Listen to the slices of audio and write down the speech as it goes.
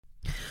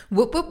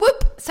Whoop, whoop,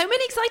 whoop. So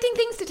many exciting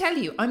things to tell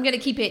you. I'm going to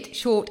keep it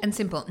short and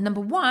simple. Number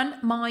one,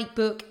 my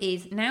book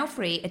is now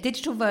free, a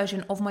digital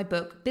version of my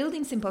book,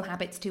 Building Simple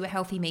Habits to a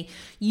Healthy Me.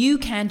 You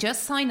can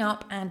just sign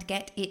up and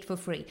get it for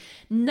free.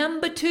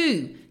 Number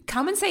two,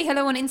 come and say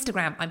hello on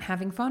Instagram. I'm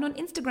having fun on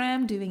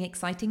Instagram doing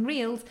exciting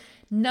reels.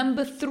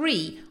 Number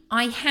three,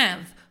 I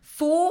have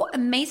 4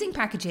 amazing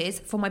packages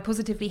for my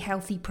Positively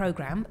Healthy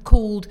program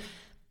called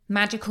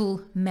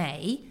Magical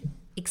May.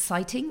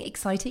 Exciting.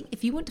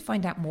 If you want to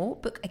find out more,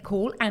 book a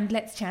call and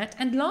let's chat.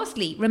 And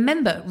lastly,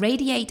 remember,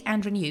 Radiate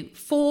and Renew.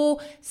 4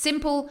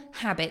 simple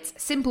habits,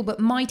 simple but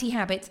mighty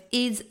habits,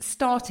 is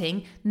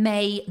starting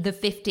May the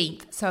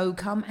 15th. So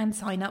come and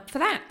sign up for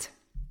that.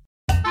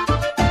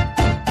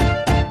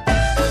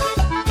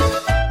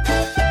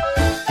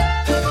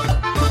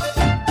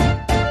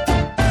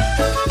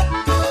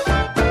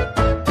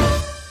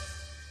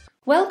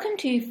 Welcome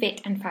to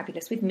Fit and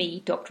Fabulous with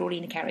me, Dr.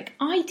 Orlena Kerrick.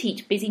 I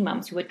teach busy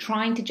mums who are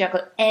trying to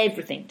juggle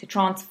everything to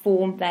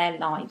transform their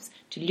lives,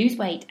 to lose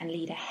weight and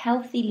lead a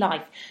healthy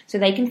life so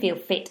they can feel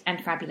fit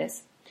and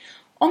fabulous.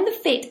 On the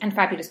Fit and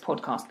Fabulous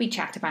podcast, we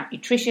chat about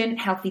nutrition,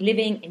 healthy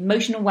living,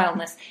 emotional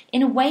wellness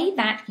in a way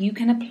that you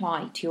can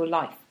apply to your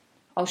life.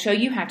 I'll show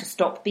you how to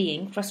stop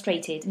being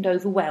frustrated and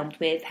overwhelmed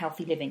with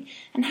healthy living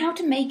and how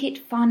to make it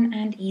fun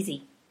and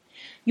easy.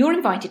 You're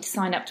invited to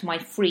sign up to my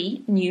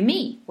free New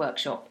Me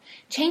workshop.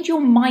 Change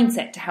your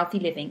mindset to healthy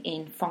living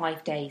in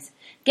 5 days.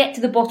 Get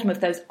to the bottom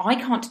of those I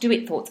can't do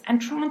it thoughts and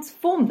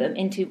transform them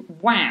into,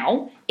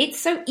 wow,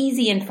 it's so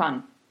easy and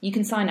fun. You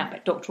can sign up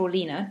at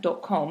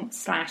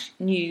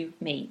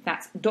drorlena.com/newme.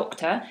 That's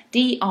Dr.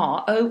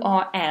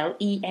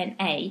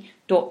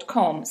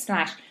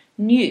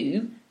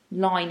 DRORLENA.com/new,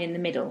 line in the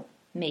middle,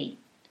 me.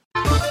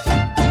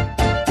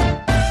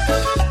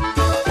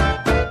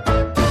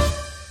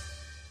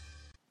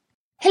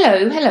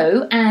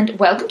 Hello, and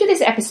welcome to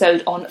this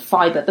episode on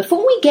fibre.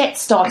 Before we get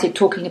started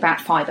talking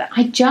about fibre,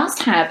 I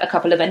just have a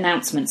couple of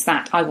announcements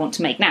that I want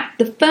to make. Now,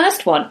 the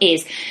first one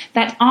is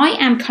that I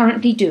am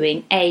currently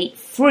doing a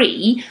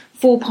free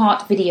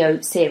 4-part video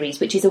series,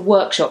 which is a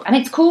workshop, and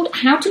it's called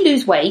How to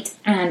Lose Weight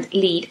and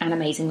Lead an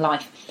Amazing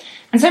Life.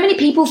 And so many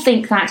people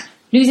think that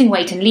losing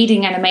weight and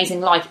leading an amazing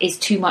life is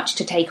too much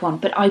to take on,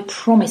 but I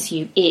promise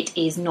you it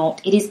is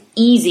not. It is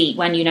easy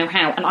when you know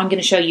how, and I'm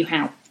going to show you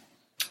how.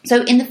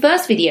 So in the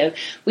first video,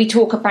 we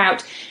talk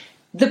about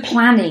the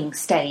planning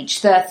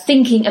stage, the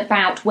thinking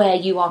about where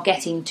you are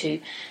getting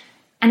to.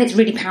 And it's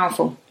really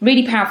powerful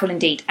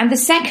indeed. And the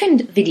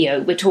second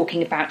video we're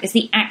talking about is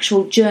the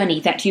actual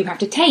journey that you have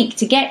to take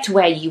to get to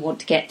where you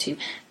want to get to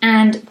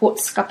and what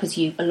scuppers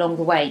you along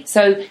the way.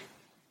 So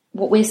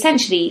what we're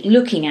essentially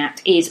looking at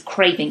is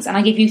cravings. And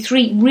I give you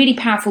 3 really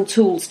powerful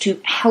tools to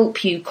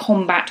help you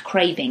combat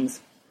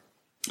cravings.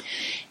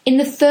 In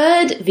the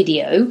third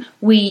video,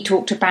 we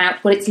talked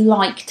about what it's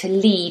like to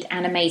lead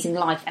an amazing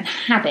life and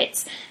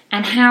habits,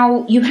 and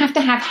how you have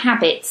to have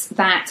habits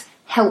that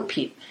help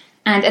you.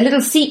 And a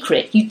little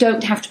secret, you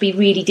don't have to be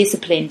really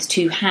disciplined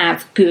to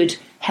have good,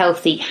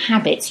 healthy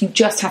habits. You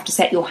just have to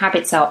set your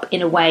habits up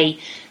in a way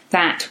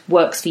that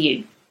works for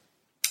you.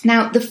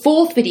 Now, the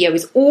fourth video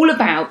is all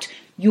about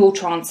your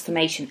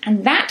transformation,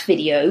 and that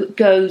video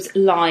goes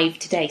live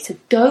today. So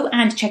go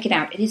and check it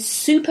out. It is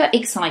super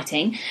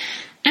exciting.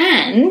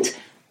 And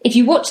if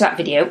you watch that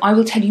video, I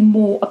will tell you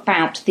more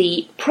about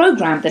the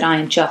program that I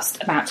am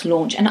just about to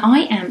launch. And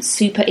I am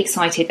super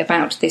excited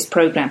about this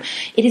program.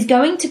 It is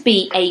going to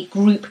be a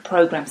group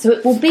program. So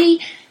it will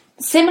be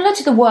similar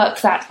to the work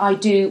that I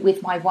do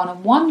with my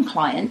one-on-one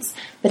clients,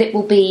 but it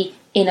will be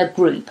in a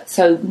group.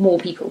 So more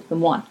people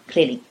than one,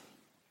 clearly.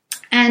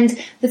 And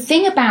the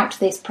thing about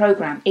this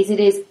program is it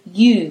is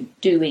you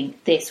doing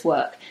this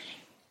work.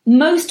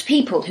 Most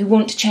people who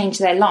want to change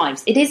their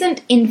lives, it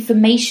isn't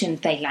information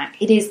they lack,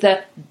 it is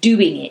the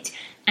doing it.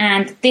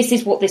 And this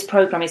is what this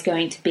program is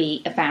going to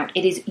be about.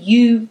 It is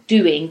you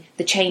doing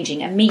the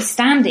changing and me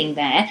standing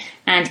there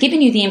and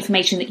giving you the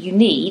information that you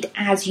need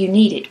as you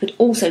need it, but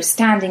also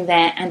standing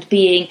there and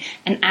being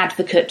an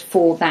advocate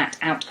for that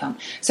outcome.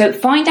 So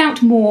find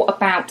out more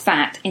about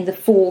that in the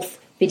fourth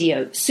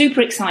video.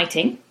 Super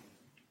exciting.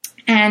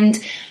 And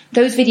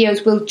those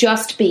videos will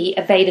just be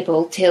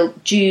available till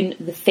June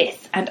the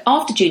 5th. And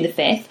after June the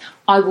 5th,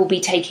 I will be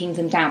taking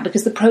them down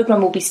because the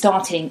programme will be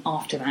starting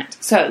after that.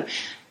 So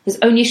there's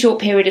only a short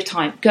period of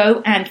time.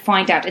 Go and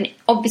find out. And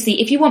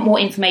obviously, if you want more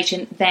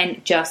information, then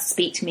just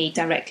speak to me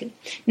directly.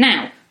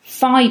 Now,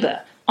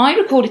 fibre. I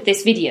recorded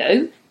this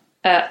podcast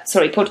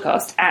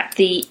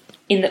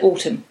in the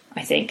autumn,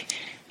 I think.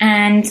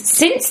 And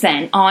since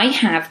then, I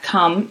have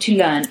come to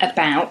learn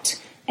about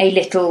a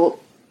little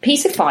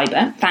piece of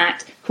fibre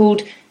that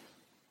called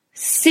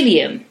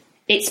psyllium.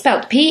 It's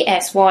spelled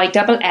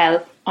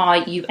Psyllium,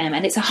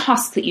 and it's a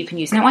husk that you can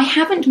use. Now, I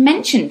haven't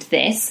mentioned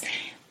this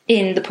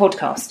in the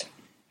podcast,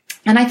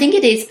 and I think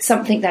it is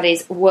something that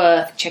is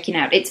worth checking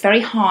out. It's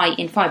very high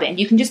in fibre, and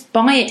you can just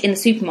buy it in the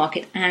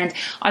supermarket, and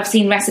I've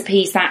seen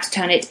recipes that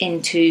turn it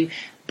into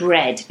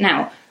bread.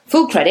 Now,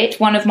 Full credit,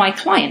 one of my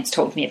clients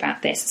told me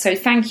about this. So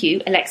thank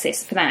you,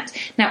 Alexis, for that.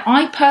 Now,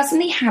 I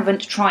personally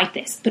haven't tried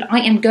this, but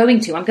I am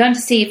going to. I'm going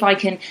to see if I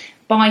can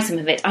buy some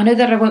of it. I know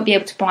that I won't be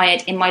able to buy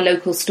it in my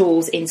local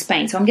stores in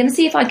Spain, so I'm going to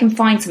see if I can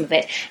find some of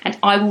it, and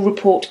I will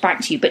report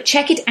back to you. But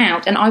check it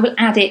out, and I will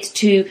add it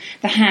to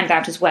the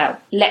handout as well.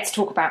 Let's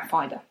talk about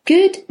fibre.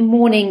 Good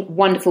morning,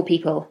 wonderful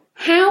people.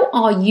 How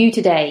are you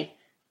today?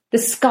 The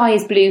sky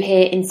is blue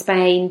here in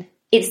Spain.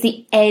 It's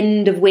the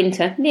end of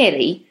winter,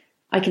 nearly.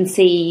 I can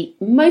see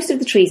most of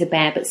the trees are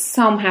bare, but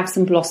some have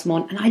some blossom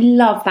on. And I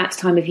love that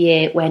time of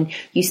year when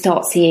you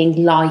start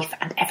seeing life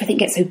and everything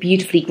gets so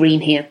beautifully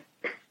green here.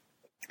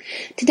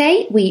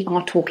 Today we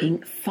are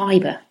talking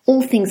fibre,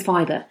 all things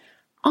fibre.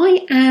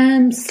 I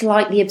am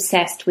slightly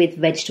obsessed with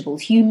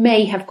vegetables. You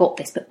may have got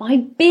this, but my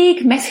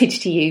big message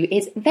to you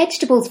is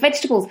vegetables.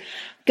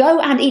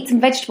 Go and eat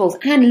some vegetables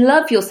and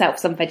love yourself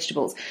some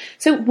vegetables.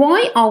 So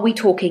why are we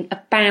talking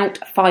about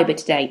fibre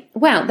today?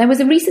 Well, there was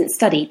a recent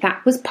study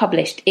that was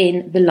published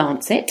in The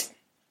Lancet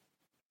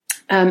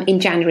in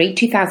January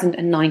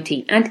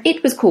 2019, and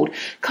it was called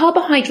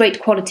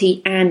Carbohydrate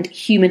Quality and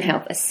Human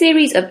Health, a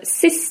series of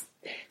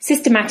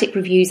systematic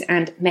reviews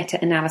and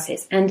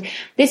meta-analysis. And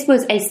this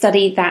was a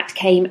study that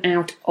came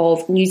out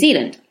of New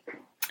Zealand.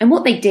 And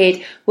what they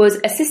did was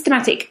a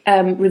systematic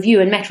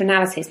review and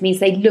meta-analysis means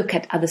they look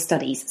at other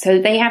studies.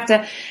 So they have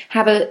to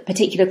have a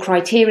particular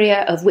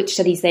criteria of which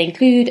studies they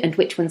include and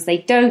which ones they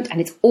don't. And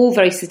it's all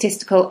very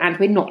statistical, and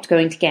we're not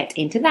going to get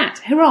into that.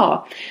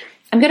 Hurrah!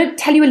 I'm going to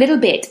tell you a little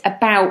bit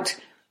about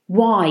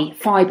why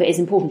fibre is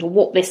important, or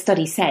what this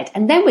study said.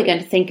 And then we're going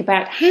to think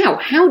about how.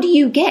 How do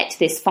you get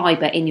this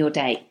fibre in your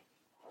day?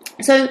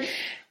 So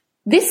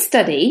this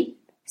study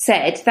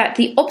said that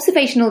the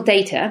observational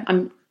data,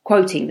 I'm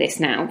quoting this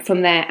now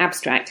from their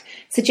abstract,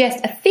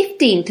 suggests a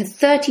 15 to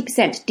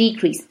 30%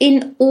 decrease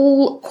in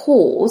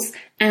all-cause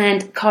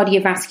and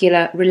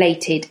cardiovascular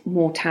related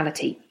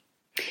mortality.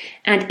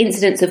 And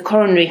incidence of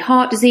coronary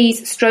heart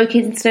disease, stroke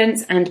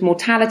incidence and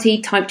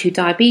mortality, type 2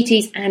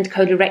 diabetes and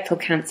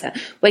colorectal cancer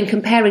when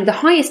comparing the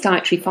highest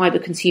dietary fibre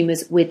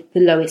consumers with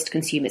the lowest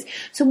consumers.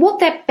 So what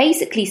they're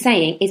basically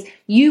saying is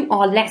you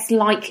are less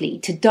likely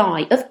to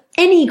die of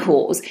any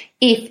cause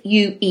if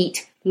you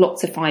eat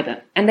lots of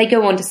fibre. And they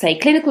go on to say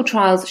clinical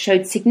trials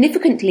showed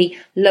significantly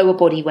lower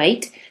body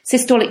weight,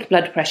 systolic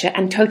blood pressure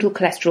and total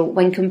cholesterol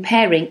when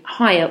comparing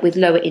higher with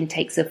lower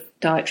intakes of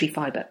dietary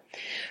fibre.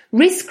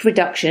 Risk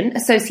reduction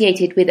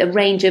associated with a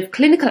range of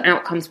clinical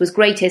outcomes was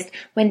greatest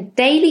when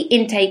daily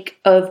intake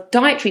of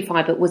dietary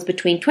fibre was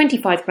between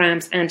 25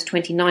 grams and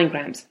 29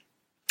 grams.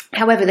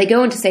 However, they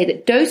go on to say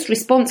that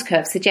dose-response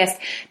curves suggest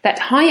that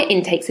higher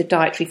intakes of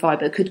dietary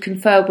fibre could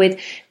confer with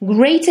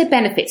greater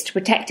benefits to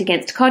protect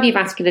against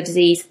cardiovascular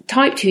disease,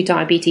 type 2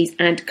 diabetes,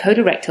 and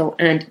colorectal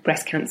and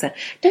breast cancer.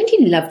 Don't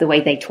you love the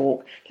way they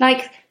talk?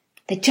 Like,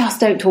 they just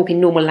don't talk in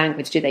normal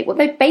language, do they? What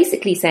they're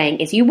basically saying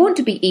is you want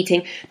to be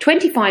eating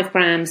 25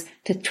 grams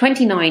to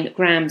 29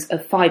 grams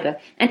of fibre.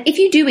 And if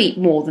you do eat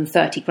more than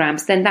 30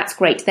 grams, then that's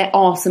great. There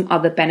are some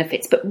other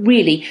benefits, but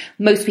really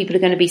most people are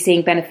going to be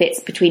seeing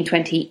benefits between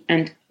 25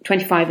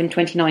 and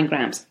 29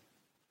 grams.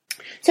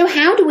 So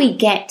how do we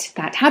get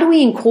that? How do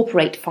we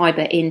incorporate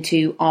fibre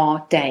into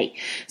our day?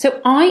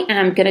 So I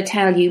am going to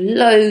tell you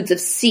loads of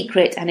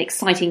secret and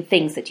exciting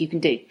things that you can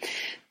do.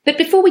 But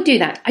before we do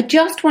that, I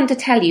just want to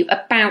tell you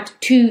about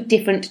two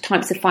different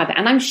types of fibre.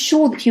 And I'm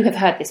sure that you have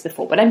heard this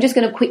before, but I'm just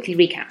going to quickly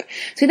recap.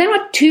 So there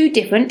are two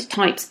different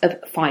types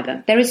of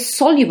fibre. There is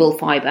soluble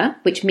fibre,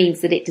 which means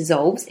that it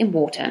dissolves in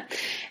water,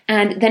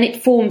 and then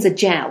it forms a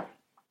gel,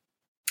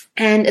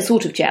 and a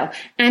sort of gel.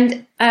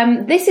 And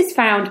this is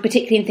found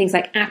particularly in things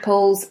like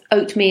apples,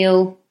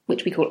 oatmeal,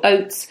 which we call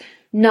oats,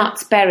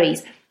 nuts,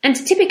 berries. And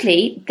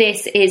typically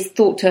this is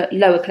thought to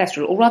lower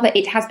cholesterol, or rather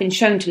it has been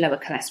shown to lower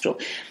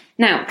cholesterol.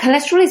 Now,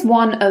 cholesterol is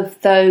one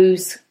of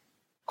those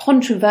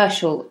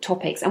controversial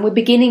topics, and we're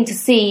beginning to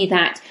see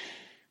that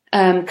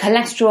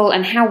cholesterol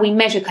and how we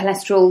measure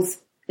cholesterol's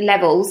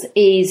levels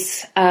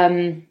is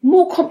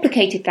more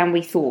complicated than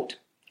we thought.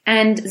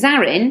 And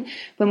Zarin,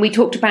 when we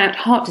talked about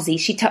heart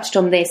disease, she touched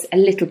on this a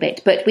little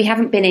bit, but we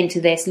haven't been into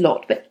this a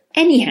lot. But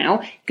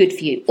anyhow, good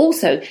for you.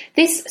 Also,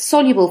 this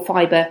soluble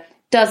fibre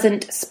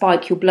doesn't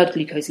spike your blood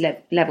glucose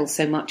levels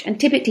so much, and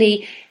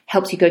typically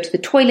helps you go to the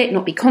toilet,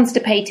 not be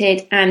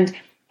constipated, and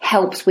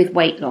helps with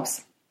weight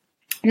loss.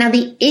 Now,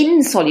 the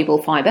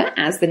insoluble fibre,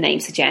 as the name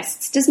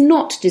suggests, does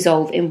not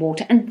dissolve in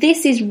water, and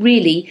this is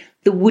really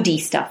the woody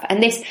stuff,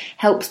 and this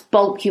helps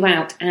bulk you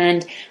out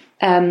and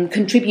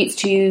contributes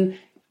to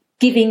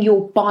giving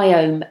your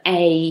biome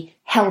a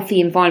healthy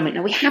environment.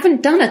 Now, we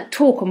haven't done a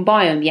talk on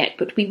biome yet,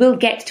 but we will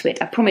get to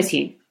it, I promise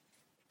you.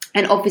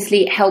 And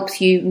obviously it helps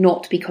you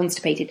not be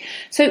constipated.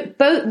 So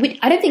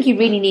I don't think you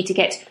really need to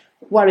get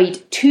worried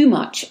too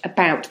much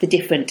about the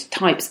different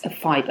types of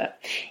fibre,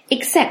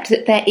 except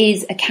that there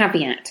is a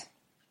caveat.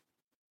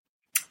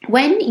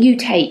 When you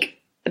take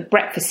a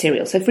breakfast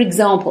cereal, so for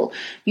example,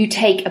 you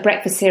take a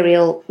breakfast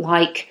cereal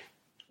like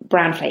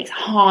bran flakes,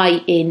 high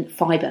in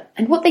fibre,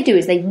 and what they do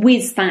is they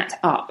whiz that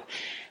up.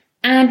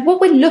 And what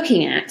we're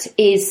looking at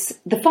is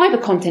the fibre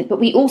content, but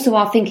we also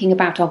are thinking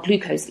about our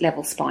glucose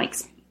level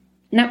spikes.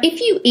 Now, if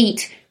you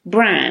eat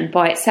bran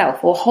by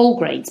itself or whole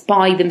grains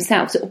by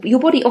themselves, your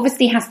body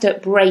obviously has to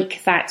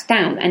break that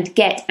down and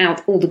get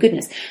out all the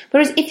goodness.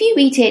 Whereas if you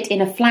eat it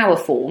in a flour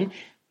form,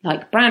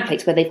 like bran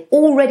flakes, where they've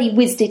already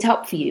whizzed it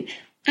up for you,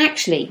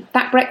 actually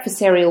that breakfast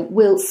cereal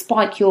will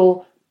spike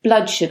your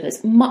blood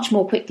sugars much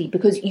more quickly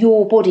because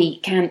your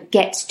body can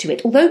get to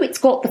it. Although it's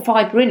got the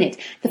fibre in it,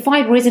 the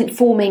fibre isn't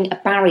forming a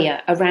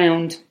barrier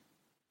around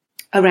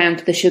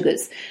the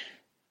sugars.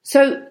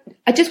 So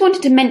I just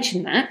wanted to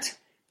mention that,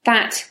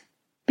 but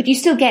you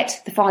still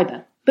get the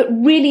fibre. But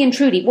really and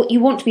truly, what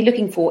you want to be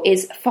looking for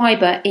is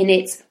fibre in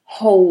its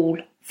whole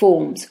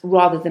forms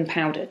rather than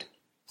powdered.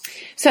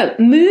 So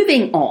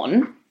moving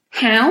on,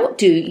 how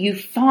do you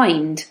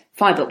find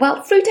fibre?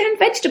 Well, fruit and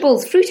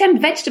vegetables.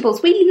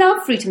 We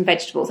love fruit and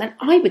vegetables. And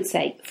I would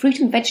say fruit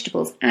and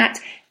vegetables at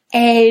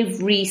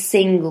every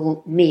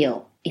single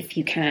meal, if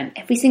you can.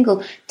 Every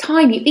single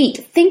time you eat,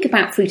 think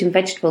about fruit and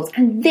vegetables.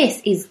 And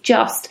this is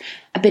just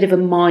a bit of a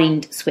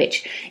mind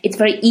switch. It's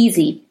very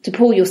easy to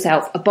pour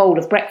yourself a bowl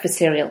of breakfast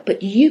cereal,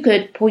 but you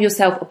could pour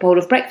yourself a bowl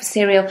of breakfast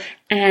cereal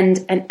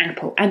and an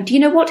apple. And do you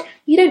know what?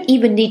 You don't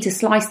even need to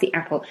slice the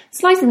apple.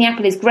 Slicing the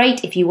apple is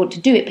great if you want to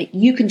do it, but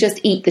you can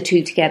just eat the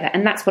two together.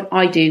 And that's what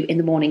I do in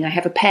the morning. I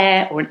have a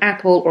pear or an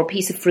apple or a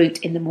piece of fruit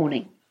in the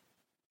morning.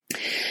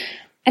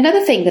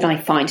 Another thing that I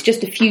find,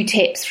 just a few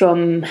tips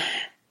from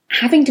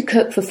having to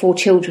cook for 4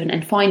 children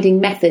and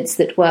finding methods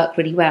that work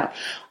really well.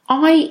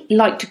 I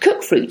like to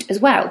cook fruit as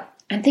well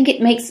and think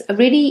it makes a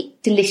really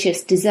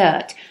delicious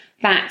dessert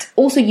that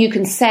also you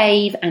can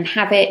save and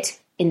have it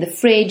in the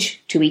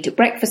fridge to eat at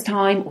breakfast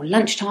time or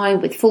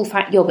lunchtime with full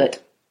fat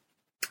yogurt.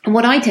 And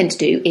what I tend to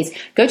do is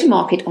go to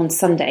market on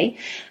Sunday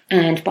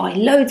and buy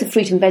loads of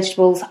fruit and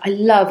vegetables. I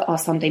love our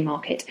Sunday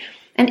market.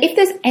 And if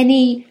there's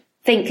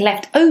anything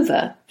left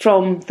over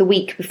from the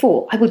week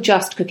before, I will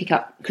just cook it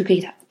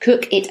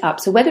up.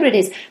 So whether it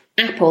is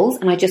apples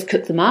and I just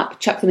cook them up,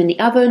 chuck them in the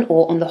oven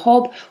or on the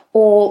hob,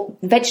 or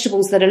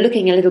vegetables that are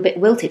looking a little bit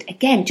wilted,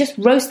 again, just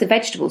roast the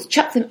vegetables,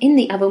 chuck them in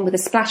the oven with a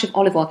splash of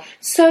olive oil.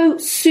 So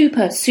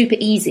super, super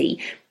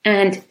easy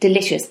and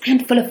delicious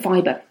and full of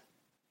fibre.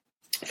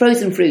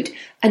 Frozen fruit,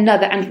 and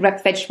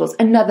vegetables,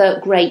 another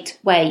great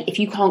way if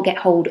you can't get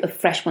hold of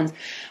fresh ones.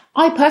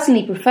 I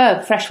personally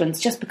prefer fresh ones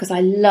just because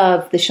I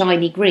love the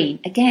shiny green.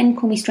 Again,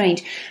 call me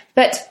strange,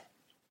 but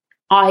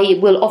I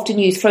will often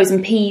use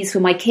frozen peas for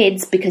my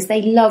kids because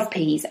they love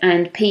peas,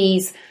 and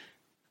peas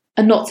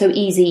are not so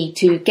easy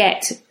to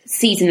get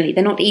seasonally.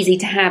 They're not easy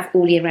to have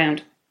all year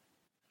round.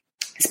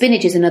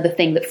 Spinach is another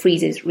thing that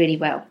freezes really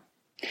well.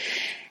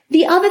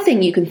 The other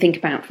thing you can think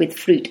about with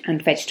fruit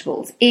and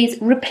vegetables is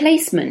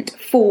replacement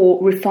for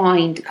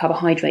refined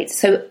carbohydrates.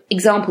 So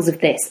examples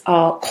of this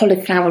are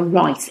cauliflower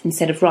rice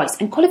instead of rice.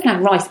 And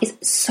cauliflower rice is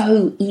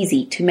so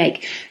easy to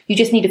make. You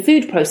just need a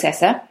food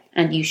processor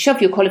and you shove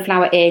your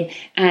cauliflower in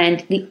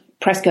and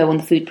press go on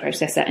the food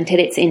processor until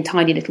it's in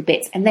tiny little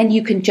bits. And then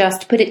you can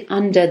just put it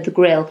under the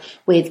grill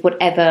with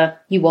whatever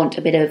you want,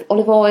 a bit of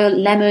olive oil,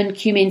 lemon,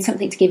 cumin,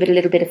 something to give it a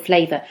little bit of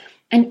flavour.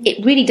 And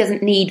it really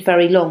doesn't need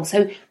very long.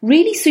 So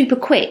really super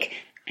quick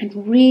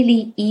and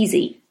really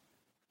easy.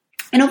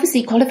 And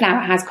obviously cauliflower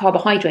has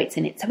carbohydrates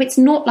in it. So it's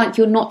not like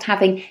you're not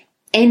having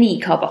any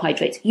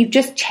carbohydrates. You've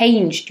just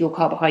changed your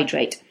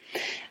carbohydrate.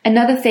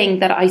 Another thing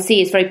that I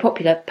see is very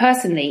popular.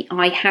 Personally,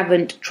 I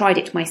haven't tried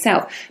it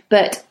myself,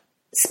 but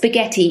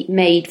spaghetti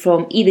made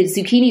from either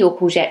zucchini or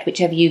courgette,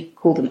 whichever you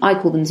call them. I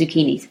call them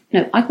zucchinis.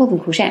 No, I call them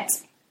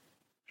courgettes.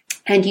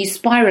 And you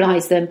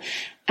spiralise them.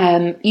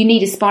 You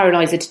need a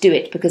spiralizer to do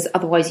it because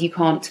otherwise you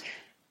can't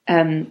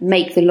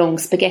make the long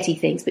spaghetti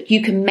things, but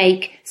you can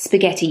make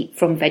spaghetti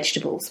from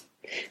vegetables.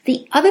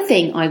 The other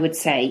thing I would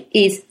say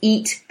is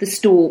eat the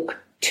stalk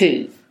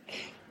too.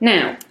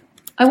 Now,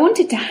 I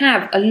wanted to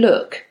have a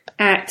look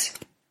at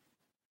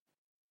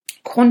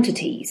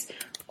quantities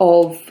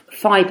of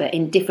fibre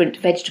in different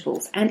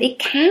vegetables, and it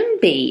can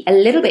be a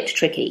little bit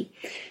tricky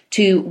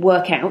to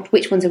work out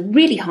which ones are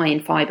really high in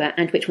fibre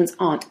and which ones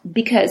aren't,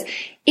 because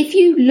if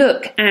you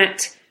look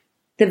at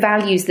the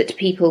values that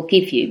people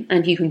give you,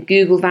 and you can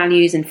Google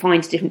values and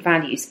find different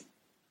values,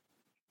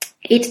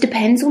 it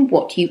depends on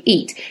what you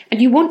eat,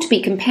 and you want to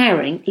be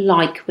comparing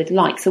like with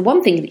like. So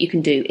one thing that you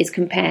can do is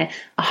compare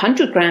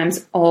 100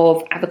 grams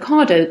of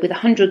avocado with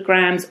 100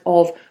 grams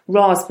of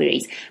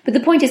raspberries. But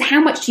the point is,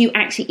 how much do you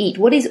actually eat?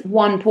 What is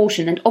one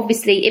portion? And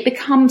obviously it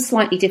becomes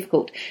slightly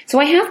difficult. So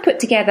I have put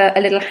together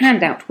a little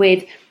handout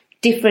with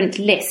different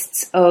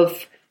lists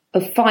of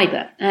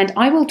fibre, and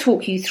I will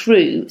talk you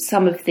through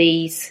some of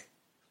these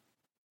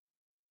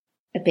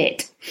a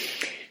bit.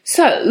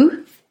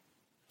 So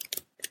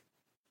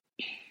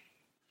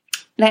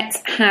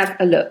let's have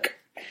a look.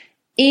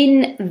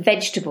 In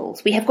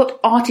vegetables, we have got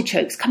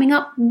artichokes coming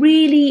up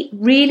really,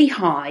 really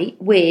high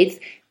with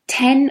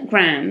 10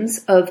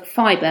 grams of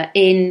fibre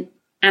in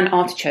an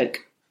artichoke.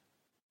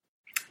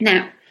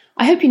 Now,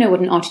 I hope you know what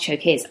an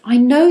artichoke is. I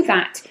know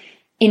that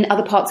in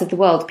other parts of the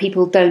world,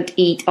 people don't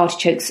eat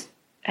artichokes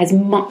as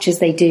much as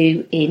they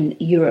do in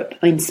Europe.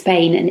 In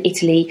Spain and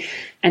Italy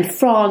and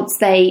France,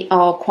 they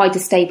are quite a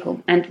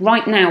staple. And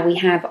right now we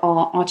have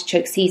our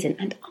artichoke season,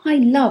 and I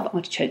love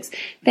artichokes.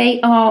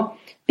 They are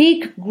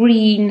big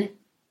green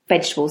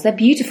vegetables. They're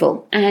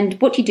beautiful.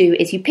 And what you do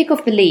is you pick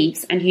off the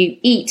leaves and you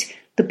eat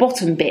the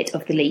bottom bit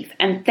of the leaf,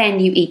 and then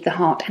you eat the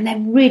heart. And they're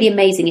really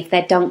amazing if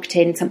they're dunked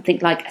in something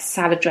like a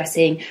salad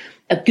dressing,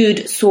 a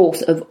good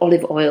source of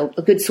olive oil,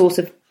 a good source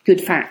of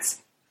good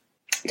fats.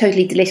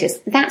 Totally delicious.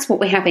 That's what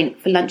we're having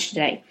for lunch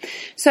today.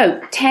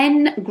 So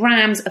 10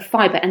 grams of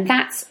fibre, and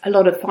that's a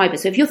lot of fibre.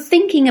 So if you're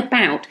thinking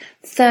about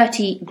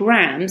 30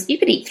 grams, you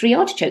could eat 3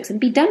 artichokes and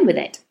be done with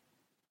it.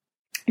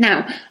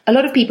 Now, a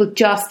lot of people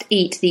just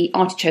eat the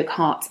artichoke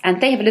hearts, and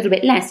they have a little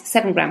bit less,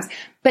 7 grams,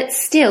 but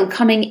still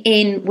coming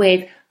in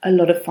with a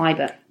lot of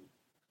fibre.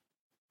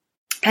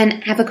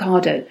 An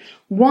avocado.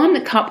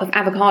 1 cup of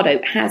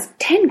avocado has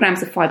 10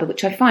 grams of fibre,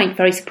 which I find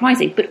very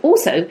surprising, but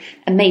also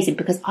amazing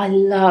because I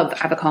love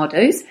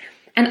avocados.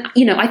 And,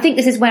 I think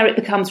this is where it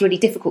becomes really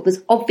difficult.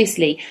 There's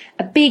obviously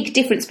a big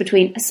difference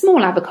between a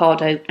small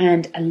avocado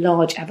and a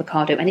large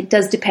avocado, and it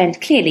does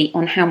depend clearly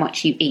on how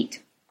much you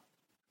eat.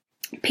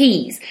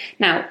 Peas.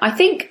 Now, I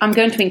think I'm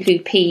going to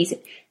include peas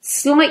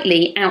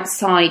slightly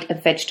outside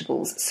of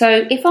vegetables.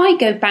 So if I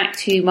go back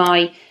to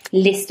my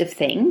list of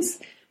things,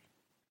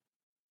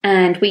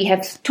 and we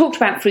have talked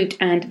about fruit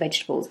and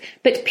vegetables,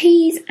 but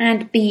peas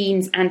and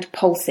beans and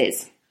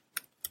pulses,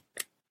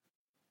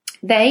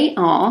 they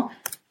are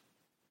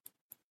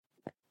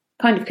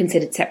kind of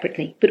considered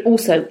separately, but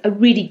also a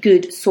really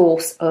good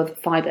source of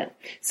fibre.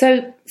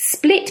 So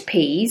split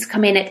peas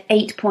come in at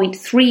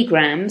 8.3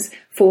 grams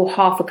for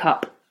half a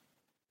cup.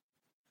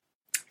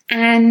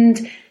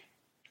 And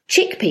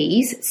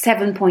chickpeas,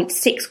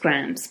 7.6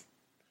 grams.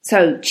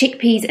 So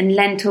chickpeas and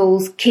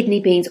lentils, kidney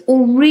beans,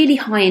 all really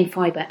high in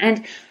fibre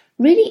and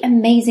really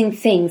amazing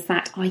things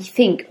that I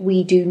think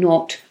we do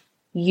not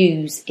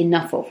use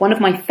enough of. One of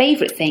my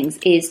favourite things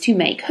is to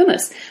make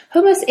hummus.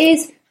 Hummus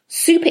is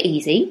super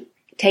easy.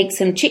 Take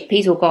some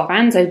chickpeas or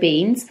garbanzo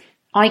beans.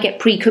 I get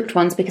pre-cooked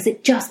ones because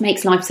it just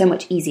makes life so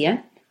much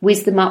easier.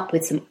 Whiz them up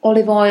with some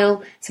olive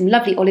oil, some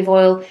lovely olive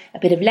oil, a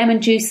bit of lemon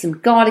juice, some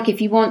garlic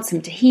if you want,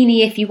 some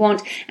tahini if you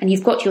want, and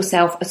you've got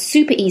yourself a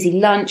super easy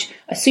lunch,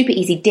 a super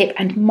easy dip,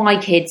 and my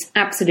kids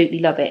absolutely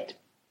love it.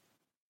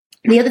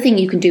 The other thing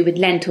you can do with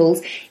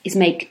lentils is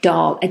make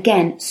dal.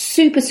 Again,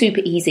 super,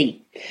 super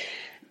easy.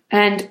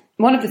 And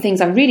one of the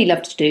things I really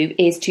love to do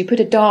is to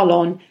put a dal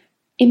on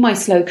in my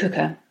slow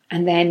cooker.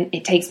 And then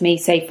it takes me,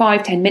 say,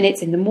 5-10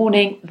 minutes in the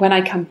morning. When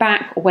I come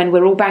back, or when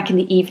we're all back in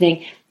the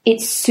evening,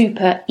 it's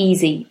super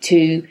easy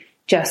to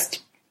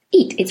just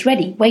eat. It's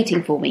ready,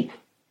 waiting for me.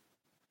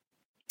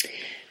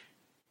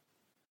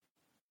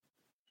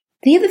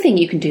 The other thing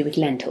you can do with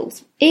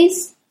lentils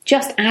is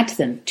just add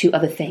them to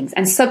other things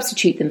and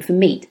substitute them for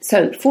meat.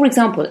 So, for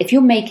example, if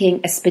you're making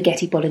a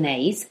spaghetti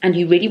bolognese and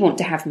you really want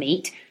to have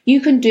meat,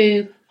 you can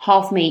do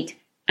half meat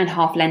and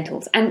half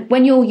lentils. And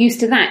when you're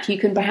used to that, you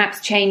can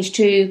perhaps change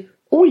to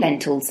all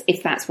lentils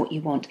if that's what you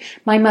want.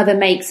 My mother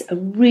makes a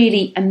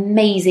really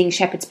amazing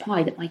shepherd's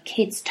pie that my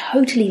kids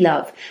totally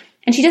love.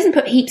 And she doesn't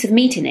put heaps of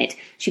meat in it.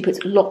 She puts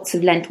lots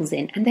of lentils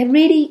in. And they're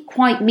really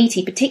quite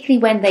meaty, particularly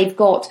when they've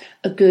got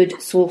a good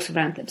sauce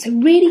around them. So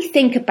really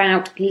think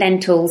about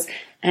lentils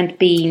and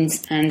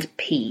beans and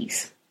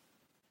peas.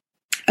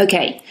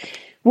 Okay,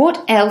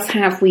 what else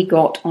have we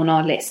got on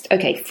our list?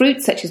 Okay,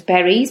 fruits such as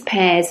berries,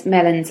 pears,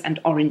 melons and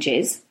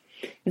oranges.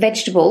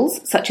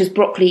 Vegetables such as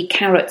broccoli,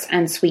 carrots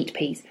and sweet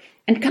peas.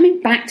 And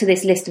coming back to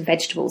this list of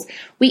vegetables,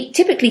 we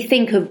typically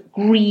think of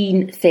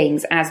green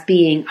things as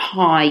being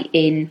high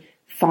in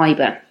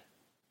fibre.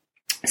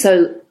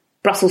 So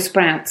Brussels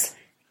sprouts,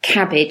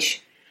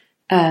 cabbage,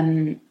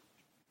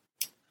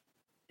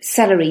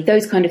 celery,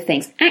 those kind of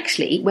things.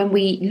 Actually, when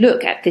we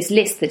look at this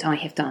list that I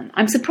have done,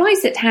 I'm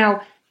surprised at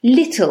how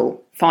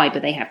little fibre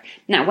they have.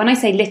 Now, when I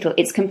say little,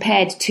 it's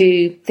compared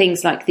to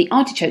things like the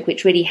artichoke,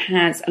 which really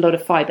has a lot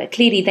of fibre.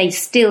 Clearly, they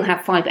still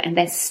have fibre and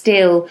they're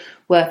still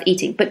worth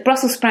eating. But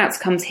Brussels sprouts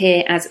comes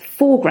here as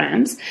 4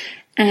 grams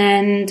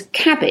and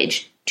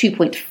cabbage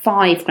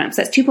 2.5 grams.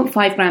 That's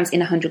 2.5 grams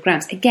in 100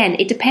 grams. Again,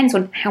 it depends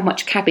on how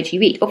much cabbage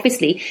you eat.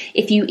 Obviously,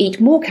 if you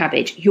eat more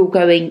cabbage, you're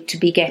going to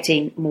be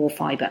getting more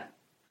fibre.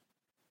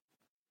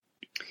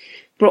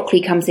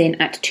 Broccoli comes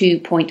in at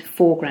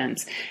 2.4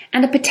 grams.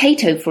 And a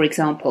potato, for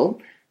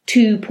example,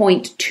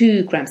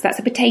 2.2 grams. That's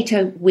a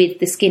potato with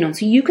the skin on.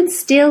 So you can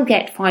still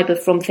get fibre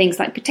from things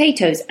like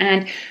potatoes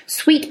and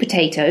sweet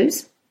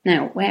potatoes.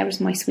 Now, where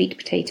is my sweet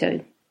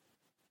potato?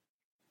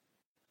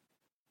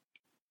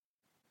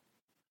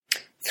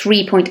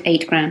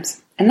 3.8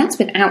 grams. And that's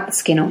without the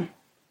skin on.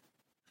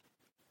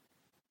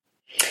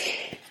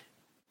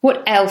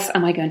 What else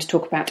am I going to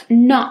talk about?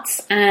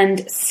 Nuts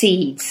and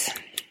seeds.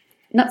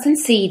 Nuts and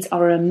seeds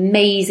are an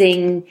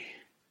amazing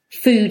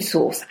food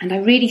source, and I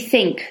really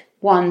think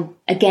one,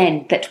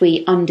 again, that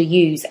we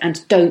underuse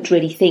and don't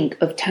really think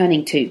of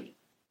turning to.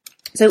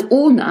 So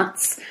all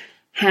nuts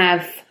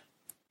have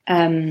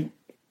a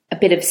a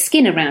bit of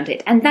skin around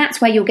it. And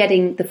that's where you're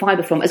getting the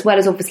fibre from, as well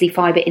as obviously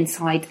fibre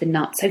inside the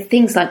nut. So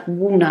things like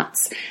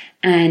walnuts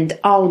and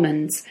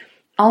almonds.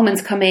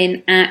 Almonds come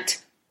in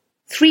at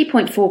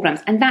 3.4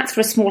 grams, and that's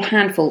for a small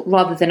handful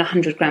rather than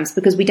 100 grams,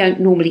 because we don't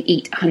normally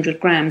eat 100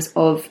 grams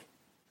of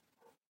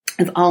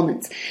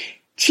almonds.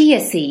 Chia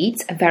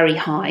seeds are very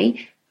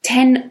high,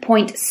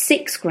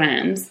 10.6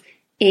 grams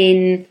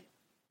in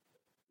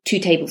 2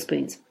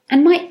 tablespoons.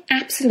 And my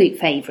absolute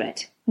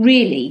favourite,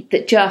 really,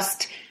 that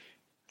just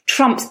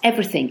trumps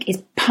everything,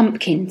 is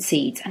pumpkin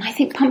seeds. And I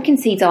think pumpkin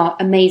seeds are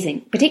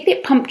amazing,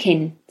 particularly at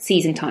pumpkin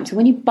season time. So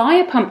when you buy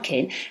a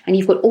pumpkin and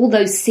you've got all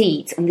those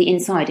seeds on the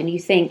inside and you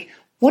think,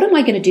 what am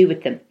I going to do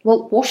with them?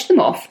 Well, wash them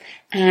off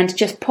and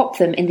just pop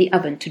them in the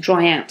oven to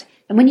dry out.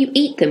 And when you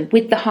eat them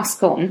with the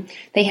husk on,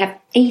 they have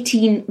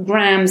 18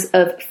 grams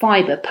of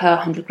fibre per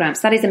 100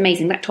 grams. That is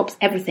amazing. That tops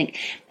everything.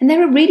 And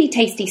they're a really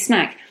tasty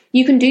snack.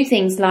 You can do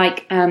things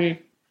like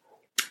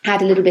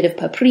add a little bit of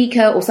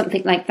paprika or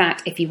something like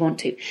that if you want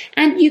to.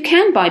 And you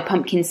can buy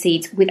pumpkin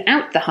seeds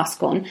without the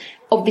husk on.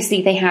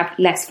 Obviously, they have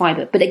less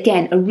fibre. But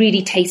again, a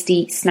really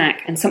tasty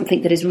snack and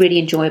something that is really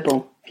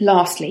enjoyable.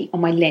 Lastly,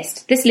 on my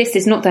list, this list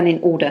is not done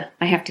in order,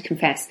 I have to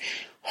confess,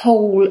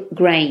 whole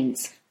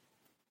grains.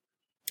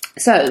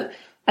 So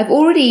I've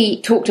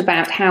already talked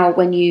about how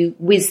when you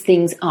whiz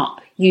things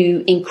up,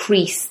 you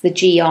increase the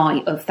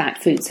GI of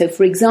that food. So,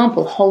 for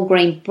example, whole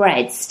grain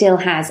bread still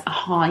has a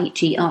high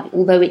GI,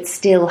 although it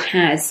still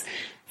has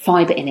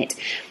fibre in it.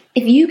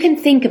 If you can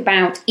think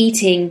about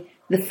eating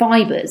the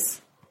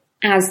fibres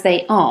as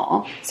they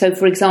are, so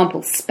for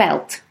example,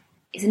 spelt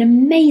is an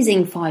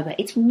amazing fibre.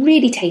 It's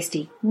really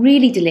tasty,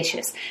 really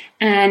delicious.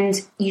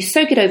 And you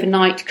soak it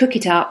overnight, cook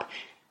it up,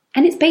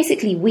 and it's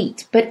basically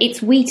wheat, but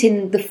it's wheat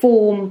in the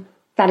form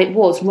that it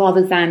was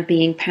rather than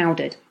being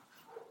powdered.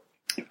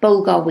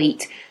 Bulgur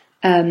wheat,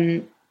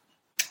 quinoa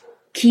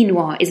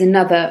is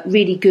another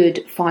really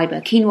good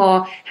fibre.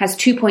 Quinoa has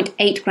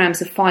 2.8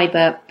 grams of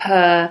fibre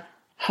per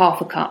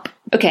half a cup.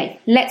 Okay,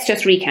 let's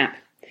just recap.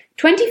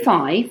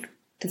 25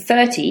 to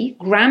 30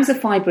 grams of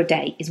fibre a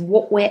day is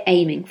what we're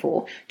aiming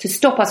for to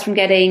stop us from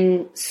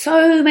getting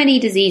so many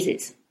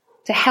diseases,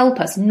 to help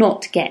us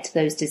not get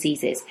those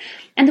diseases.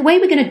 And the way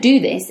we're going to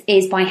do this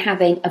is by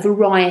having a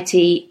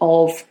variety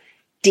of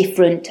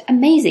different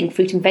amazing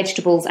fruit and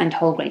vegetables and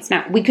whole grains.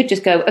 Now, we could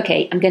just go,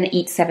 okay, I'm going to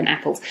eat 7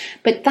 apples,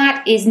 but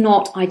that is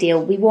not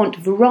ideal. We want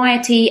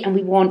variety and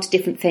we want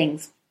different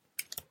things.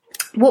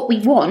 What we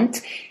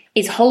want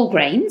is whole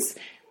grains,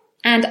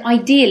 and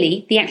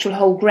ideally the actual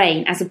whole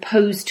grain as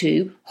opposed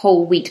to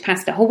whole wheat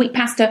pasta. Whole wheat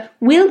pasta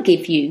will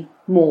give you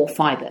more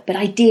fibre, but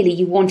ideally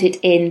you want it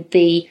in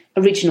the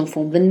original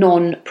form, the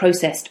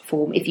non-processed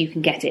form, if you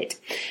can get it.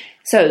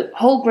 So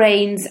whole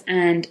grains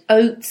and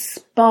oats,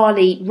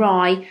 barley,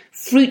 rye,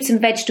 fruits and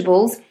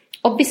vegetables.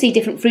 Obviously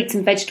different fruits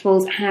and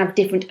vegetables have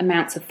different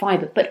amounts of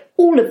fibre, but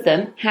all of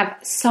them have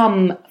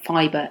some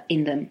fibre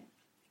in them.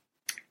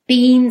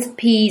 Beans,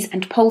 peas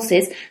and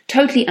pulses,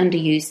 totally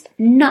underused.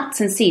 Nuts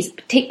and seeds,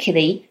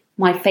 particularly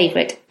my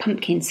favourite,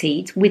 pumpkin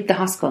seeds with the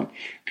husk on.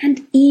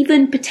 And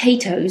even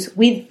potatoes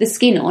with the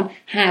skin on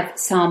have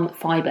some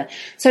fibre.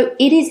 So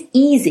it is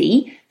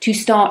easy to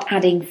start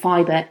adding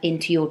fibre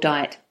into your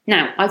diet.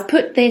 Now, I've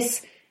put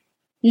this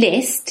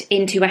list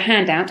into a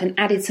handout and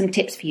added some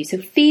tips for you. So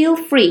feel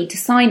free to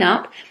sign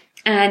up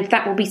and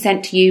that will be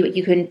sent to you.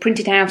 You can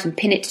print it out and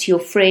pin it to your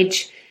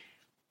fridge.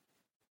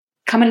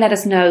 Come and let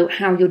us know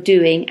how you're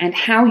doing and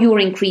how you're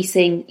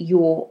increasing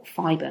your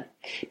fibre.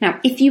 Now,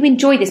 if you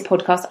enjoy this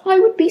podcast, I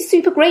would be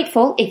super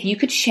grateful if you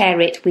could share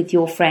it with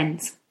your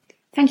friends.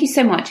 Thank you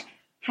so much.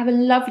 Have a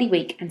lovely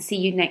week and see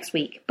you next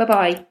week.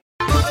 Bye-bye.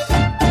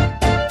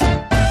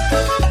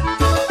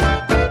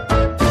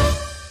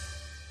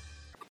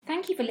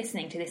 Thank you for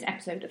listening to this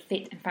episode of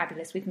Fit and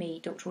Fabulous with me,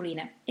 Dr.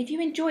 Orlina. If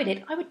you enjoyed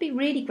it, I would be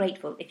really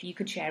grateful if you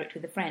could share it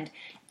with a friend.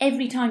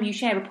 Every time you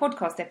share a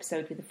podcast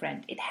episode with a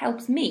friend, it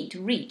helps me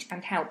to reach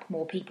and help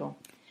more people.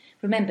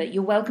 Remember,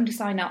 you're welcome to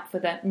sign up for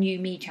the New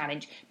Me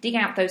Challenge. Dig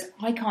out those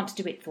I can't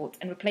do it thoughts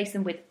and replace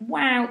them with,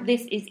 wow,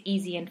 this is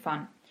easy and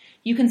fun.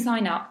 You can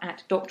sign up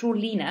at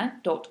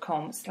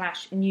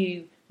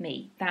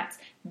drorlina.com/newme. That's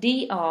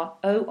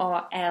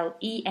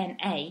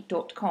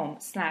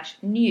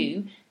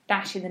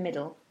drorlena.com/new-in the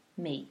middle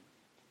me.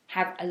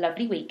 Have a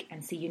lovely week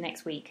and see you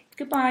next week.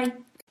 Goodbye.